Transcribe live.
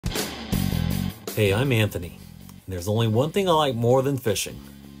Hey, I'm Anthony. There's only one thing I like more than fishing,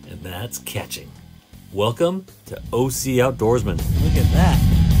 and that's catching. Welcome to OC Outdoorsman. Look at that.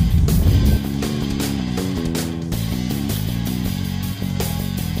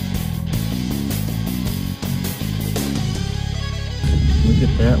 Look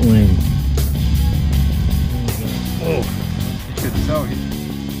at that wing. Oh, you could sell it.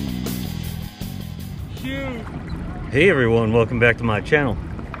 Shoot. Hey everyone, welcome back to my channel.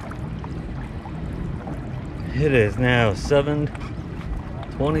 It is now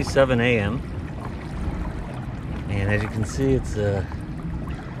 7:27 a.m. and as you can see, it's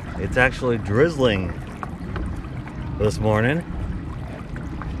actually drizzling this morning.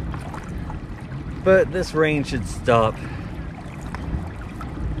 But this rain should stop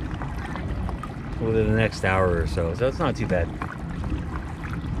within the next hour or so, so it's not too bad.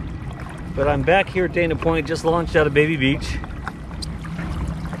 But I'm back here at Dana Point, just launched out of Baby Beach.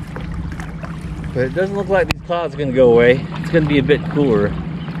 But it doesn't look like these clouds are going to go away. It's going to be a bit cooler.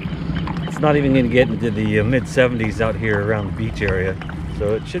 It's not even going to get into the mid-70s out here around the beach area.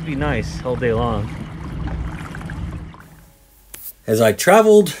 So it should be nice all day long. As I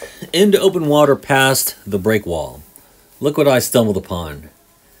traveled into open water past the break wall, look what I stumbled upon.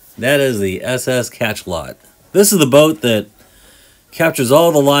 That is the SS Catch Lot. This is the boat that captures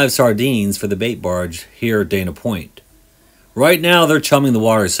all the live sardines for the bait barge here at Dana Point. Right now they're chumming the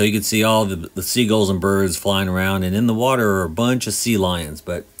water, so you can see all the seagulls and birds flying around, and in the water are a bunch of sea lions.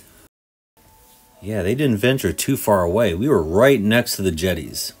 But yeah, they didn't venture too far away. We were right next to the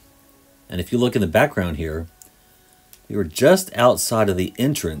jetties. And if you look in the background here, we were just outside of the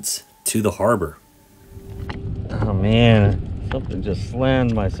entrance to the harbor. Oh man, something just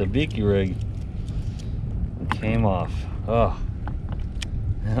slammed my sabiki rig and came off. Oh,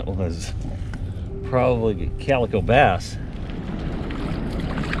 that was probably a calico bass.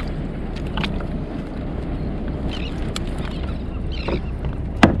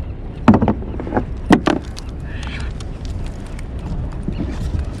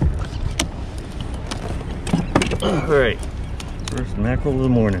 All right, first mackerel of the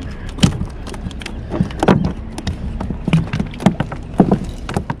morning.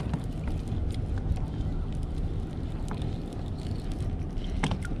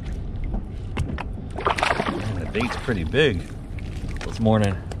 Man, the bait's pretty big this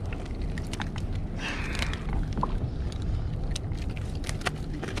morning.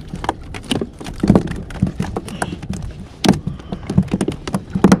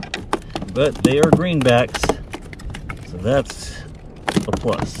 But they are greenbacks, so that's a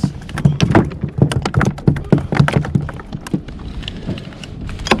plus.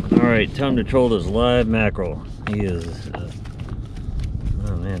 All right, time to troll this live mackerel. He is,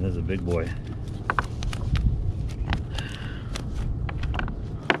 oh man, this is a big boy.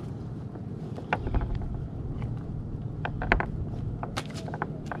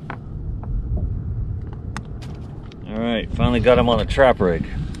 All right, finally got him on the trap rig.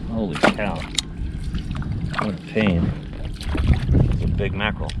 Holy cow. What a pain. It's a big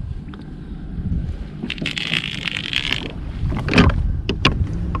mackerel.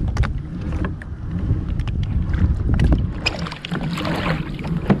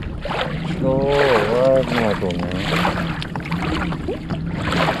 Oh, live mackerel, man.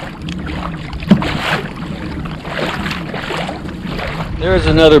 There's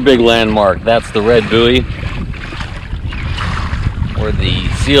another big landmark. That's the red buoy, where the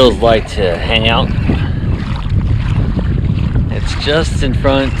seals like to hang out. It's just in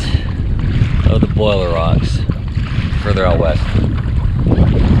front of the Boiler Rocks, further out west.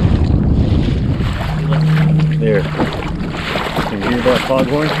 There. Can you hear that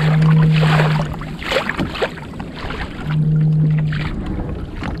foghorn?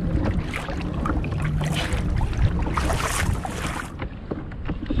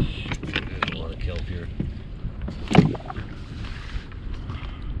 There's a lot of kelp here.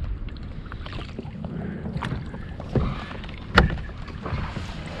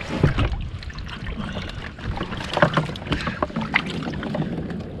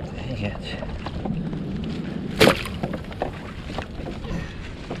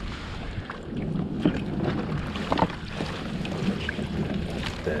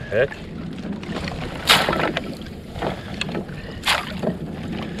 The heck?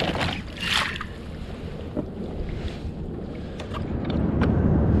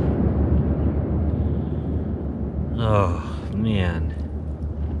 Oh man.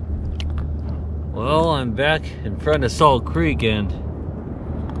 Well, I'm back in front of Salt Creek and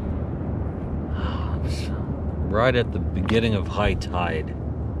right at the beginning of high tide.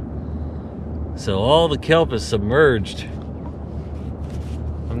 So all the kelp is submerged.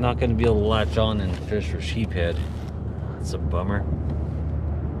 I'm I'm not going to be able to latch on and fish for sheephead. It's a bummer.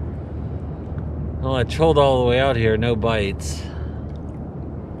 Well, I trolled all the way out here, no bites.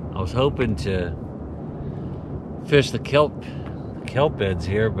 I was hoping to fish the kelp beds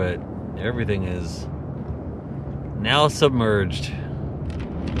here, but everything is now submerged.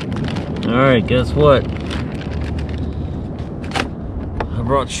 Alright, guess what? I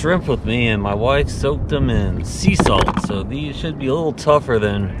brought shrimp with me and my wife soaked them in sea salt, so these should be a little tougher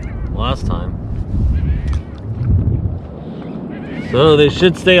than last time. So they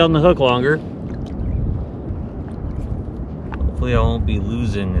should stay on the hook longer. Hopefully I won't be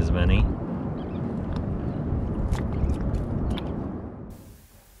losing as many.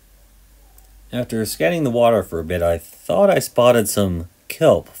 After scanning the water for a bit, I thought I spotted some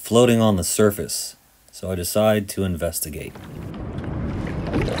kelp floating on the surface, so I decided to investigate.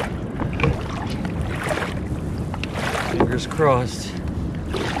 Fingers crossed.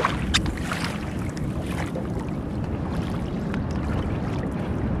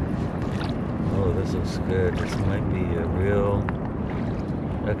 Oh, this looks good. This might be a real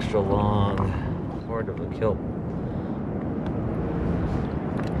extra long part of a kelp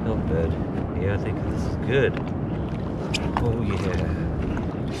bed. Yeah, I think this is good. Oh yeah.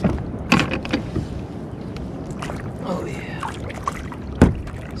 Oh yeah.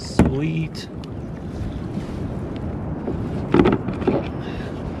 Sweet.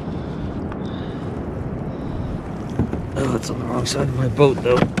 Oh, it's on the wrong side of my boat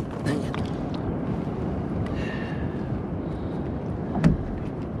though. Dang it.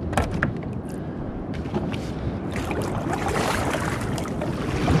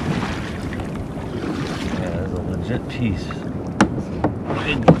 Piece.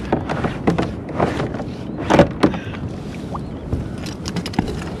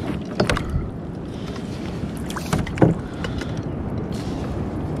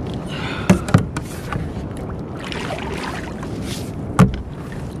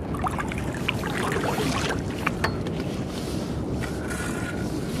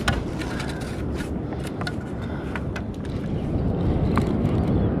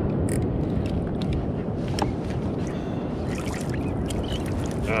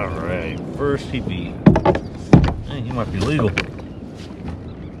 Alright, first PP. Hey, he might be legal.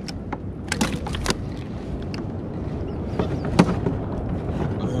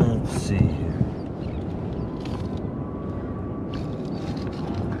 Let's see here.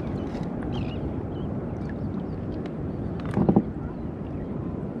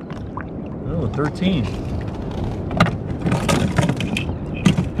 Oh, 13.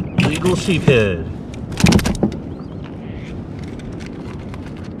 Legal sheephead.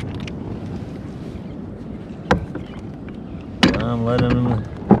 I'm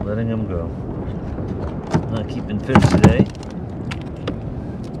letting him go. Not keeping fish today.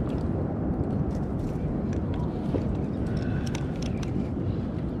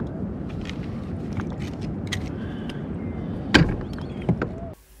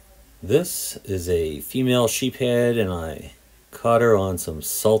 This is a female sheephead, and I caught her on some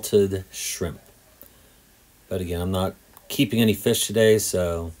salted shrimp. But again, I'm not keeping any fish today,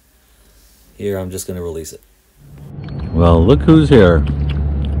 so here I'm just going to release it. Well, look who's here.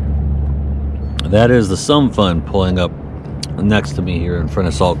 That is the SumFun pulling up next to me here in front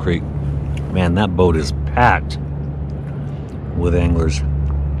of Salt Creek. Man, that boat is packed with anglers.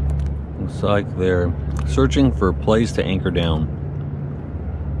 Looks like they're searching for a place to anchor down.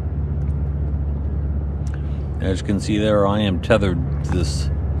 As you can see there, I am tethered to this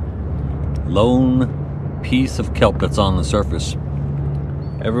lone piece of kelp that's on the surface.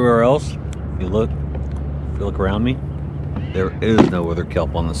 Everywhere else, if you look around me, there is no other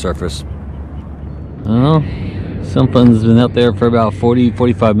kelp on the surface. Well, SumFun's been out there for about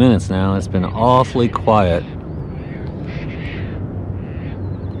 40-45 minutes now. It's been awfully quiet.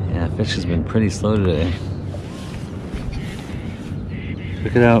 Yeah, fish has been pretty slow today.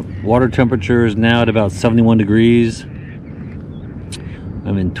 Check it out. Water temperature is now at about 71 degrees.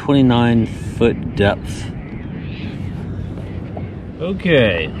 I'm in 29-foot depth.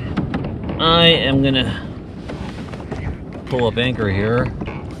 Okay. I am gonna pull up anchor here.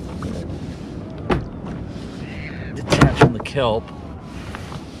 Detach from the kelp.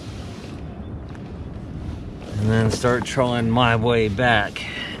 And then start trolling my way back.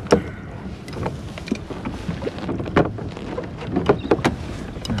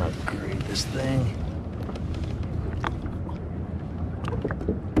 Oh, great, this thing.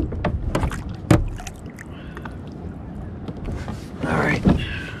 All right.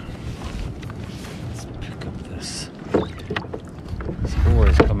 Let's pick up this. This oar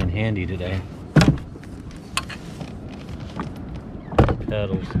has come in handy today.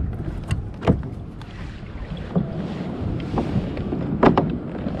 paddles.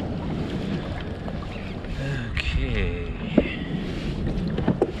 Okay.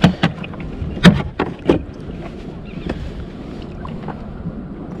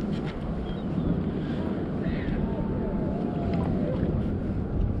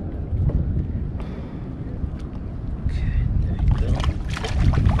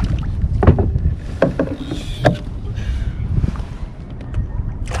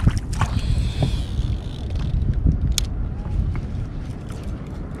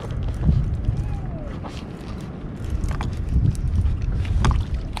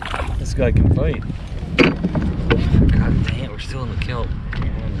 This guy can fight. God dang it, we're still in the kelp.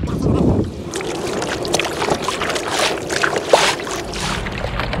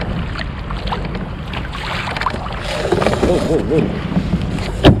 Whoa, whoa, whoa.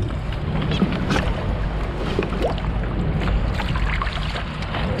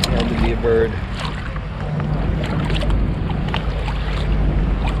 Had to be a bird.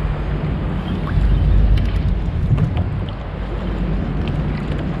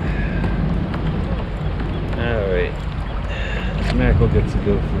 Mackerel gets a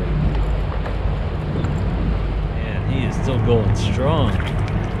go for it. Man, he is still going strong.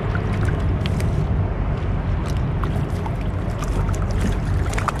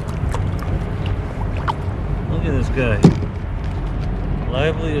 Look at this guy.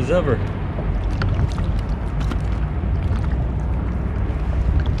 Lively as ever.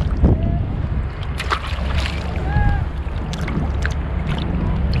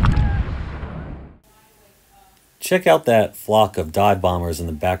 Check out that flock of dive bombers in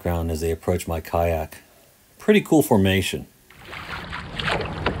the background as they approach my kayak. Pretty cool formation.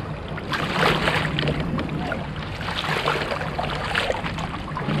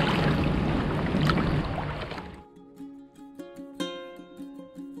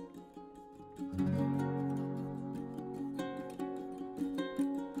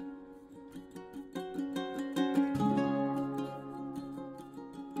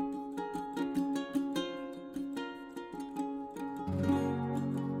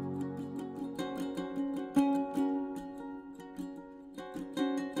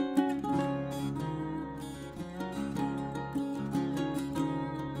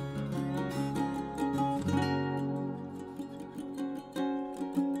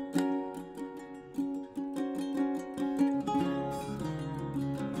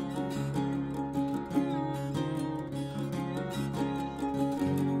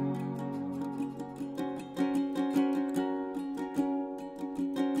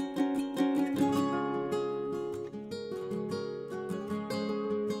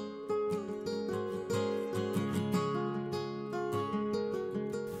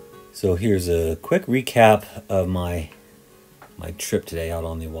 So here's a quick recap of my trip today out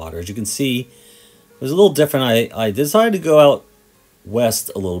on the water. As you can see, it was a little different. I decided to go out west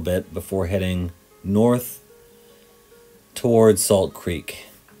a little bit before heading north towards Salt Creek.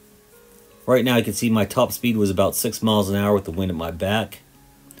 Right now you can see my top speed was about 6 miles an hour with the wind at my back.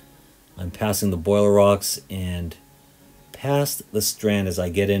 I'm passing the Boiler Rocks and past the strand as I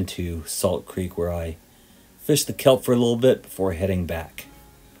get into Salt Creek, where I fish the kelp for a little bit before heading back.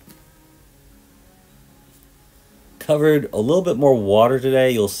 Covered a little bit more water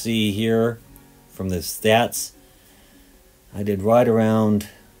today. You'll see here from the stats I did right around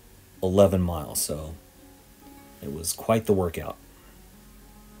 11 miles, so it was quite the workout.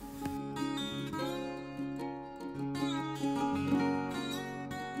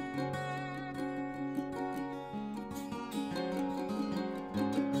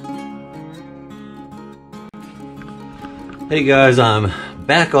 Hey guys, I'm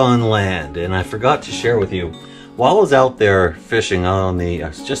back on land, and I forgot to share with you, while I was out there fishing out on the,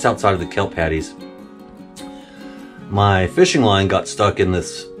 just outside of the kelp patties, my fishing line got stuck in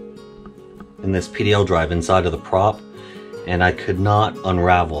this PDL drive inside of the prop, and I could not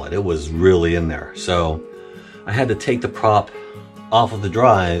unravel it. It was really in there. So I had to take the prop off of the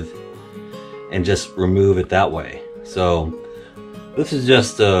drive and just remove it that way. So this is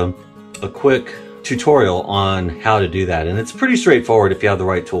just a quick tutorial on how to do that, and it's pretty straightforward if you have the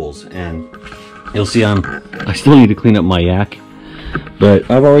right tools. And you'll see I still need to clean up my yak, but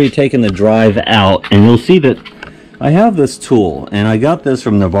I've already taken the drive out, and you'll see that I have this tool, and I got this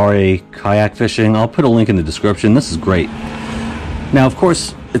from Navarre Kayak Fishing. I'll put a link in the description. This is great. Now, of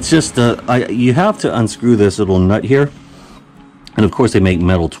course, it's just you have to unscrew this little nut here, and of course they make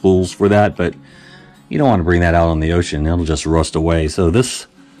metal tools for that, but you don't want to bring that out on the ocean. It'll just rust away. So this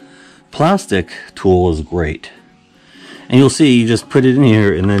plastic tool is great, and you'll see you just put it in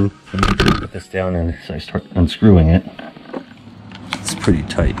here, and then put this down, and so I start unscrewing it. It's pretty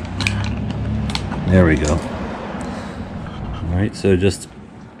tight. There we go. Alright, so just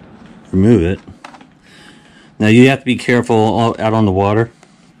remove it. Now you have to be careful out on the water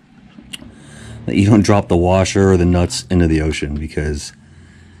that you don't drop the washer or the nuts into the ocean, because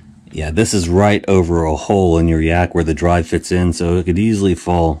yeah, this is right over a hole in your yak where the drive fits in, so it could easily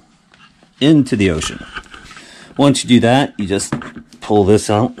fall into the ocean. Once you do that, you just pull this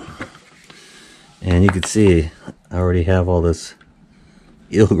out, and you can see I already have all this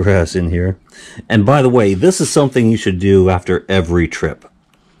eelgrass in here. And by the way, this is something you should do after every trip.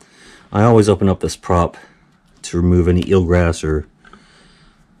 I always open up this prop to remove any eelgrass or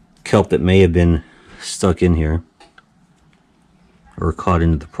kelp that may have been stuck in here or caught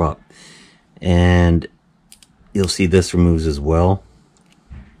into the prop, and you'll see this removes as well.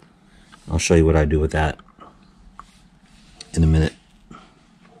 I'll show you what I do with that in a minute.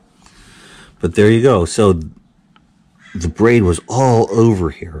 But there you go. So the braid was all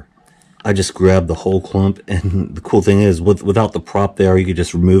over here. I just grabbed the whole clump, and the cool thing is without the prop there, you could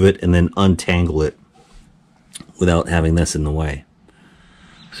just remove it and then untangle it without having this in the way.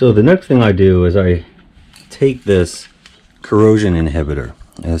 So the next thing I do is I take this corrosion inhibitor.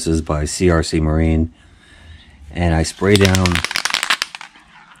 This is by CRC Marine, and I spray down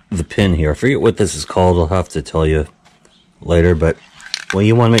the pin here. I forget what this is called. I'll have to tell you later, but well,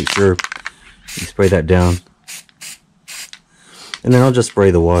 you want to make sure you spray that down. And then I'll just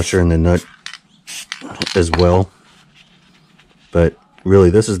spray the washer and the nut as well. But really,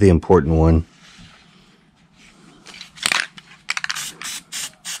 this is the important one.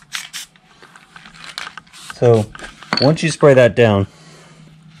 So once you spray that down,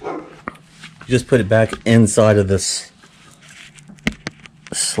 you just put it back inside of this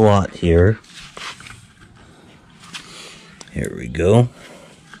slot here. Here we go.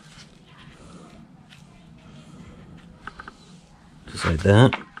 Just like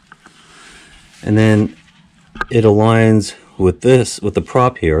that. And then it aligns with this, with the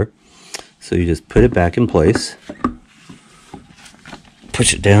prop here. So you just put it back in place.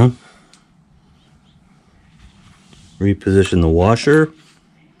 Push it down. Reposition the washer.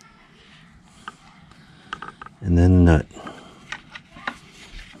 And then the nut.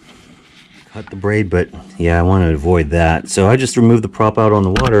 Cut the braid, but yeah, I want to avoid that. So I just removed the prop out on the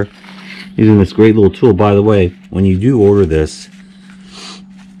water using this great little tool. By the way, when you do order this,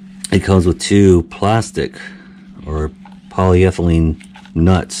 it comes with 2 plastic or polyethylene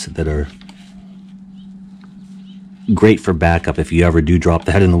nuts that are great for backup. If you ever do drop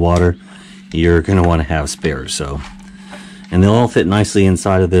that in the water, you're going to want to have spares. So, and they'll all fit nicely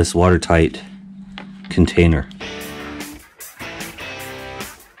inside of this watertight container.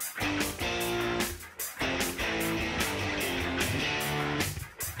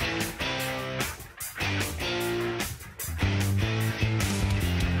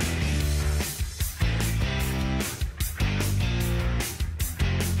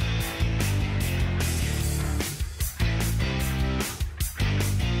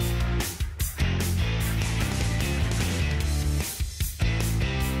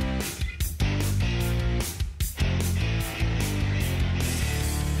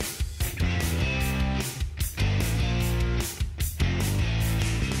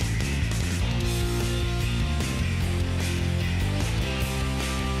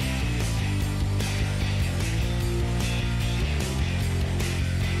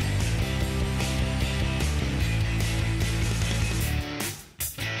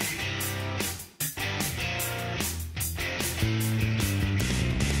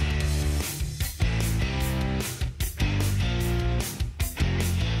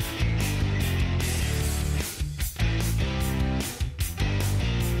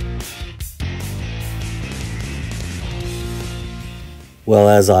 Well,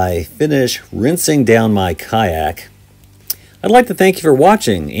 as I finish rinsing down my kayak, I'd like to thank you for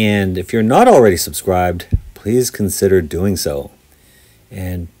watching, and if you're not already subscribed, please consider doing so.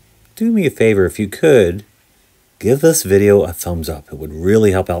 And do me a favor, if you could, give this video a thumbs up. It would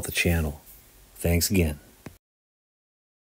really help out the channel. Thanks again.